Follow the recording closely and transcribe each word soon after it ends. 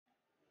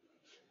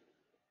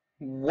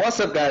What's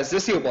up guys,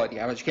 this is your boy the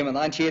Average Gamer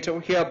 98 over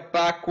here,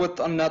 back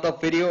with another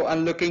video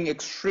and looking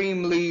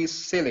extremely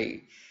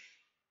silly.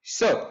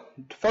 So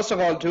first of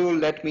all, do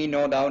let me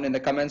know down in the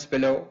comments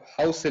below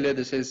how silly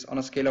this is on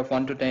a scale of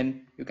 1 to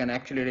 10. You can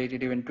actually rate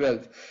it even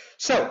 12.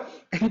 So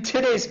in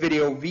today's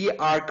video we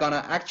are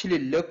gonna actually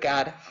look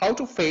at how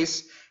to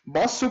face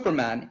boss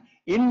Superman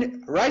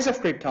in Rise of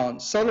Krypton,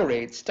 solo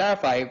raids, Star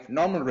 5,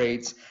 normal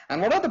raids,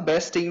 and what are the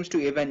best teams to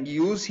even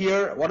use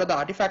here, what are the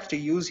artifacts to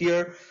use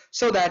here,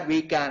 so that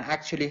we can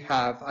actually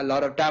have a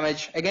lot of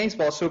damage against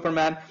boss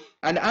Superman.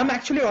 And I'm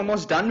actually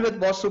almost done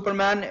with boss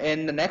Superman.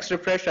 In the next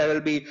refresh I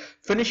will be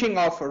finishing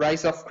off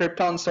Rise of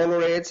Krypton solo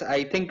raids.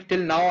 I think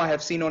till now I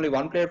have seen only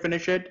one player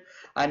finish it,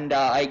 and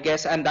I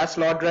guess, and that's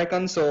Lord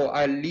Drakkon. So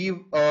I'll leave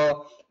a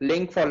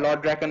link for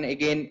Lord Drakkon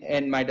again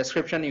in my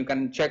description. You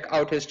can check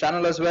out his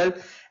channel as well.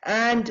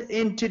 And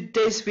in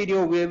today's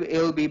video we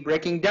will be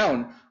breaking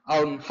down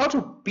on how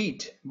to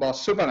beat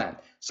boss Superman.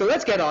 So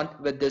let's get on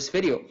with this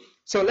video.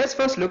 So let's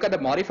first look at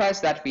the modifiers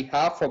that we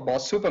have for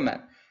boss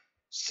Superman.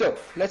 So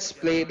let's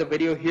play the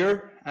video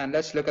here and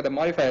let's look at the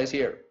modifiers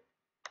here.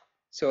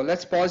 So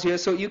let's pause here.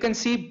 So you can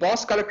see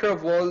boss Collector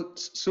of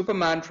Worlds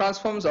Superman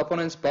transforms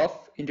opponent's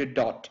buff into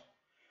dot.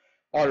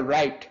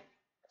 Alright,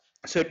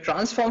 so it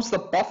transforms the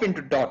buff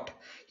into dot.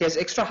 He has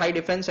extra high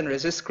defense and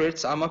resists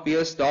crits, armor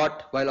pierce,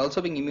 dot, while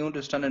also being immune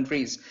to stun and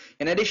freeze.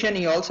 In addition,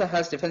 he also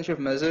has defensive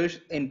measures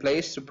in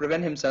place to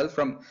prevent himself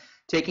from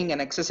taking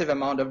an excessive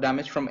amount of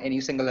damage from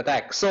any single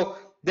attack. So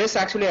this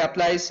actually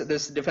applies,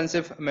 this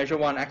defensive measure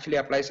one actually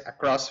applies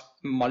across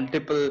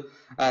multiple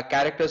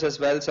characters as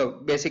well.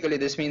 So basically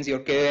this means your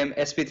KM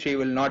SP3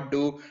 will not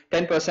do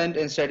 10%,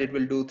 instead it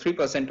will do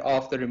 3%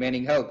 of the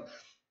remaining health.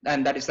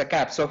 And that is the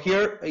cap. So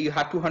here you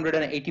have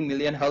 280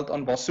 million health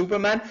on boss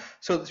Superman,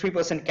 so the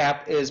 3%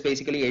 cap is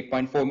basically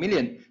 8.4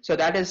 million. So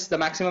that is the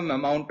maximum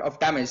amount of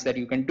damage that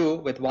you can do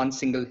with one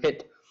single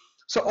hit.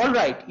 So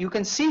alright, you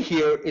can see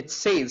here it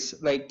says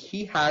like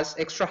he has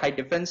extra high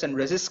defense and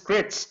resists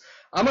crits,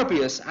 armor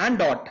pierce and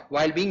dot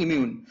while being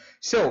immune.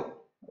 So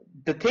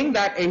the thing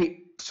that a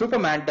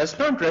Superman does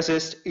not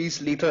resist is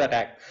lethal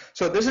attack.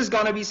 So this is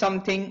going to be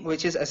something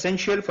which is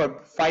essential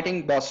for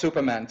fighting boss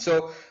Superman.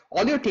 So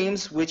all your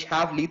teams which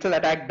have lethal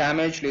attack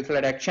damage, lethal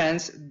attack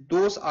chance,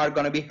 those are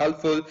going to be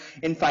helpful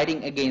in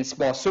fighting against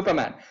boss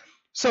Superman.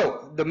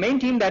 So the main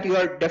team that you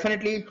are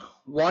definitely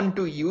want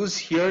to use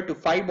here to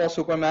fight boss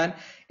Superman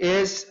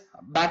is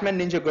Batman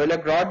Ninja Gorilla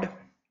Grodd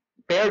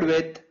paired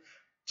with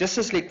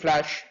Justice League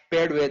Flash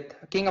paired with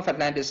King of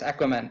Atlantis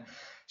Aquaman.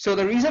 So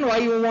the reason why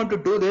you want to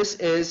do this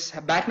is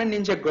Batman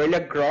Ninja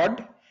Gorilla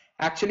Grodd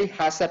actually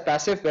has that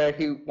passive where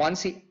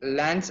once he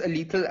lands a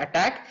lethal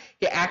attack,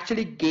 he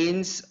actually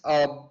gains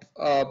a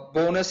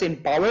bonus in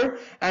power,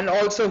 and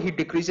also he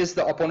decreases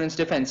the opponent's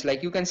defense.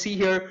 Like you can see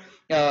here,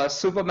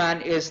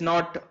 Superman is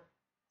not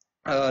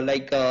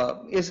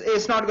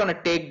is not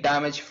gonna take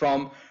damage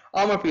from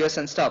armor pierce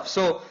and stuff.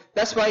 So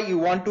that's why you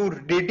want to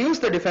reduce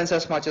the defense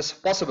as much as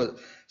possible.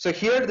 So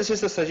here this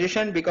is the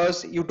suggestion,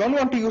 because you don't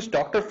want to use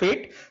Dr.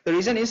 Fate. The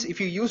reason is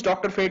if you use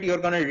Dr. Fate, you're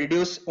going to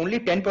reduce only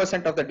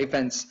 10% of the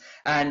defense,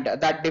 and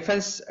that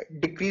defense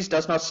decrease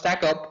does not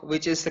stack up,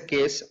 which is the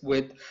case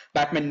with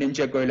Batman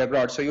Ninja Gorilla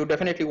Grodd. So you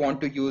definitely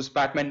want to use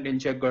Batman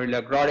Ninja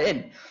Gorilla Grodd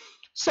in.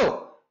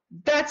 So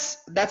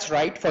that's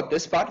right for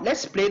this part.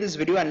 Let's play this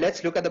video and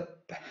let's look at the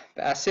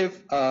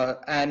passive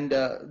and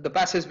the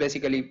passives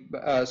basically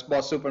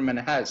boss Superman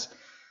has.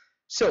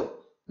 So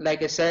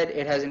like I said,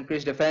 it has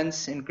increased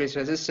defense, increased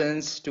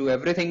resistance to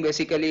everything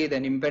basically.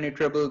 Then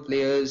impenetrable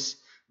players,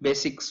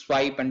 basic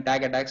swipe and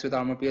tag attacks with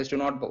armor pierce do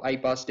not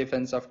bypass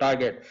defense of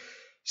target.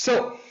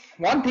 So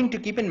one thing to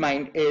keep in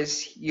mind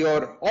is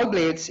your all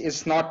blades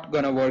is not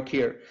gonna work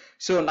here.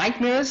 So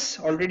KnightMare's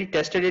already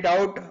tested it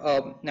out.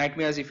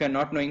 KnightMare's, if you're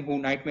not knowing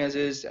who KnightMare's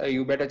is,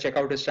 you better check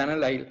out his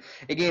channel. I'll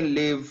again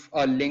leave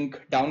a link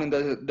down in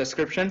the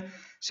description.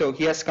 So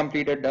he has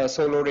completed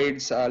solo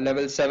raids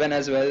level 7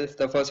 as well,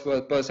 the first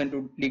person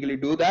to legally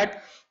do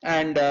that.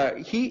 And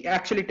he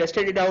actually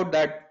tested it out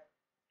that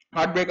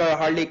Heartbreaker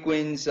Harley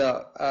Quinn's,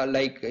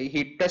 like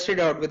he tested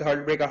out with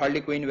Heartbreaker Harley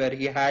Quinn where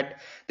he had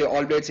the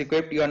all blades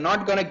equipped. You are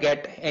not gonna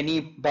get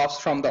any buffs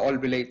from the all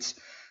blades.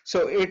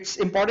 So it's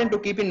important to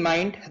keep in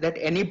mind that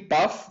any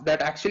buff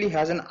that actually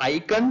has an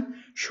icon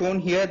shown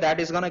here, that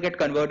is gonna get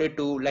converted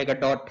to like a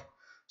dot.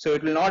 So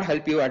it will not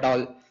help you at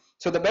all.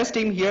 So the best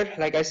team here,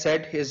 like I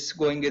said, is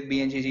going with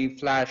BNGG,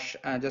 Flash,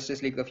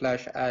 Justice League the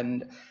Flash,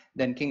 and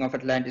then King of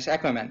Atlantis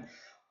Aquaman.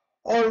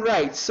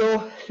 Alright,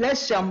 so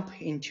let's jump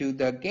into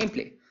the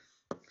gameplay.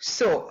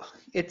 So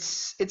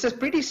it's a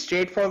pretty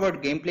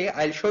straightforward gameplay.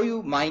 I'll show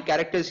you my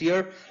characters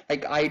here.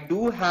 Like I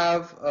do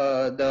have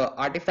the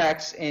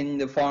artifacts in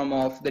the form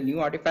of the new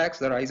artifacts,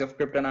 the Rise of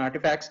Krypton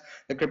artifacts,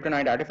 the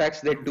Kryptonite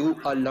artifacts. They do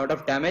a lot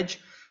of damage.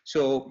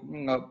 So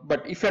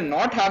but if you're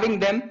not having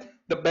them,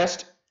 the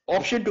best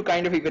option to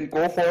kind of even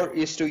go for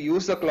is to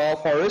use the Claw of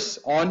Horus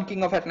on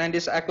King of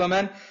Atlantis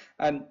Aquaman,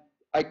 and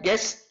I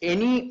guess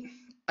any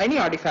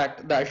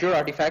artifact, the Azure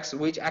artifacts,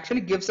 which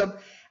actually gives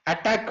up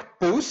attack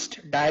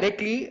boost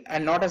directly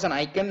and not as an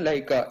icon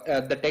like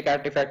the tech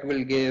artifact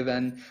will give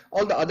and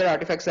all the other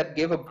artifacts that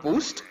give a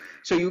boost.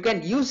 So you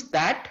can use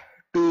that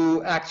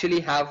to actually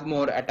have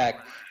more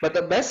attack. But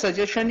the best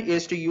suggestion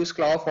is to use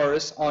Claw of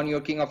Horus on your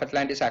King of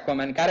Atlantis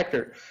Aquaman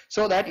character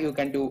so that you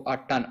can do a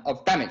ton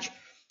of damage.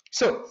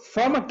 So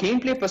from a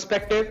gameplay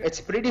perspective, it's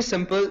pretty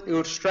simple.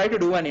 You try to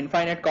do an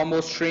infinite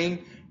combo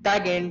string,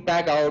 tag in,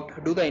 tag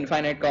out, do the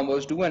infinite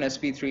combos, do an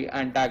SP3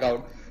 and tag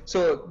out.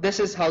 So this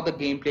is how the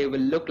gameplay will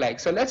look like.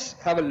 So let's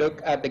have a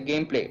look at the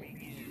gameplay.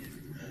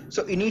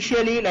 So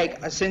initially,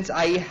 like since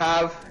I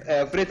have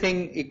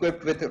everything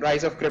equipped with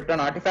Rise of Krypton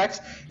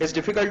artifacts, it's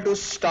difficult to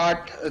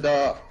start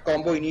the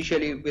combo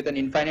initially with an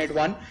infinite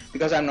one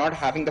because I'm not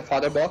having the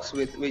father box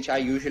with which I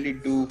usually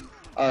do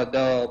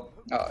the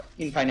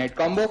infinite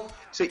combo.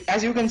 So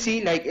as you can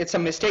see, like it's a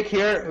mistake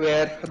here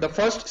where the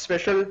first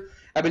special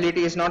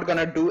ability is not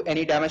gonna do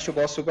any damage to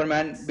Boss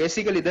Superman.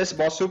 Basically, this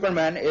Boss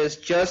Superman is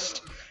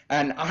just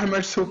an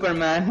armored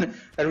Superman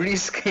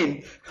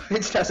reskin,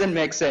 which doesn't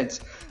make sense.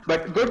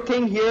 But good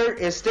thing here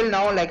is still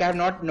now, like I have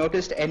not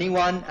noticed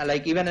anyone,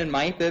 like even in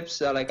my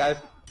pips, like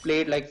I've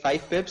played like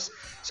 5 pips.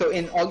 So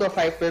in all the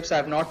 5 pips, I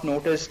have not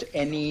noticed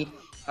any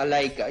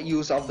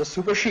use of the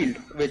super shield,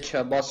 which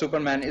Boss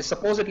Superman is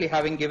supposedly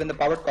having given the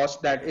power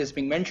cost that is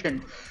being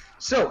mentioned.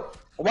 So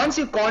once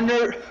you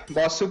corner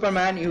Boss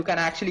Superman, you can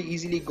actually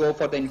easily go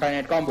for the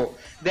infinite combo.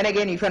 Then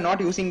again, if you're not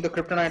using the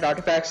Kryptonite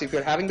artifacts, if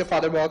you're having the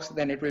father box,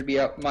 then it will be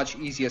a much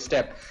easier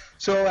step.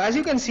 So as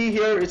you can see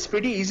here, it's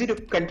pretty easy to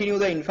continue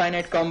the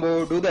infinite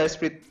combo, do the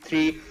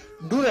SP3,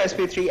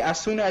 as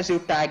soon as you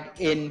tag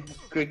in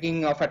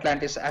King of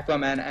Atlantis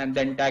Aquaman and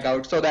then tag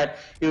out so that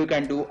you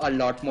can do a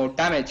lot more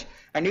damage.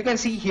 And you can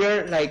see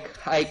here, like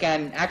I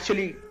can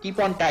actually keep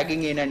on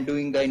tagging in and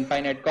doing the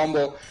infinite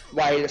combo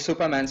while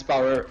Superman's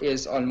power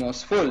is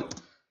almost full.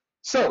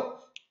 So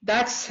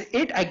that's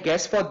it, I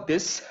guess, for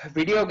this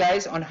video,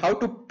 guys, on how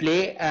to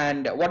play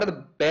and what are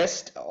the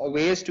best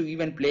ways to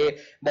even play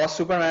Boss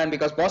Superman,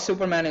 because Boss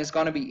Superman is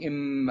gonna be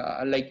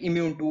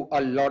immune to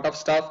a lot of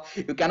stuff.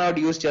 You cannot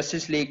use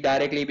Justice League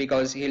directly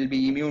because he'll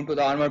be immune to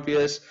the armor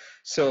pierce.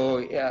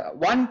 So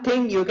one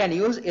thing you can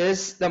use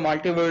is the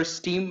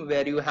multiverse team,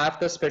 where you have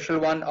the special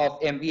one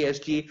of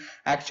MVSG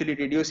actually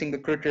reducing the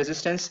crit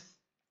resistance.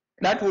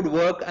 That would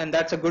work, and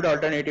that's a good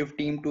alternative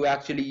team to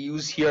actually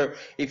use here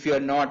if you're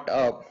not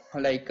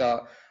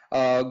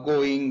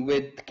going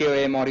with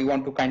KOM or you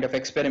want to kind of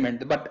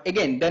experiment. But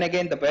again,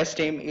 the best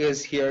team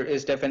is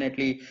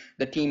definitely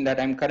the team that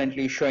I'm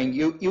currently showing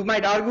you. You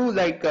might argue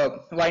like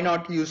why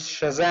not use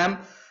Shazam?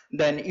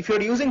 Then if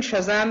you're using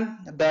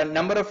Shazam, the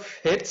number of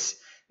hits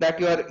that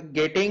you are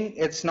getting,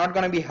 it's not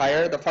going to be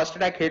higher. The first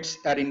attack hits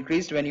are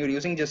increased when you're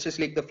using Justice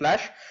League the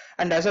Flash,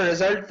 and as a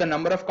result the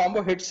number of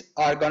combo hits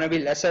are going to be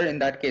lesser in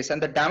that case,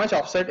 and the damage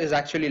offset is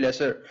actually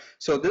lesser,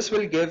 so this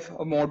will give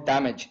more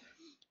damage.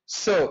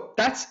 So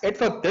that's it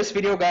for this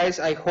video, guys.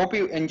 I hope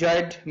you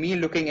enjoyed me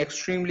looking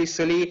extremely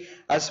silly,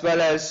 as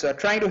well as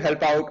trying to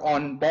help out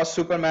on Boss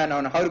Superman,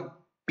 on how to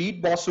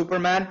beat Boss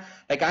Superman.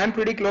 Like I'm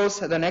pretty close.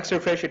 The next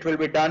refresh it will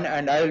be done,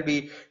 and I will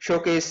be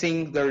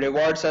showcasing the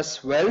rewards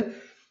as well.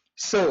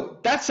 So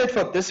that's it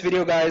for this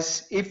video,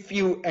 guys. If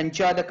you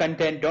enjoy the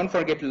content, don't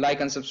forget to like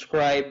and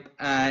subscribe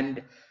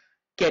and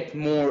get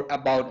more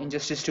about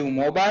Injustice 2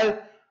 Mobile.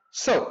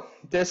 So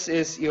this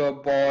is your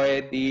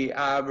boy, the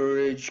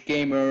average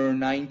gamer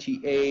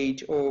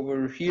 98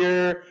 over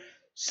here,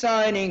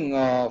 signing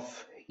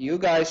off. You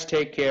guys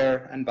take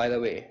care, and by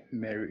the way,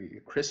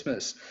 Merry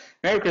Christmas.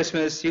 Merry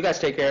Christmas. You guys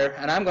take care,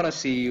 and I'm gonna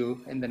see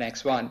you in the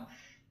next one.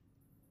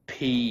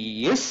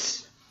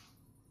 Peace.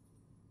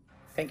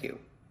 Thank you.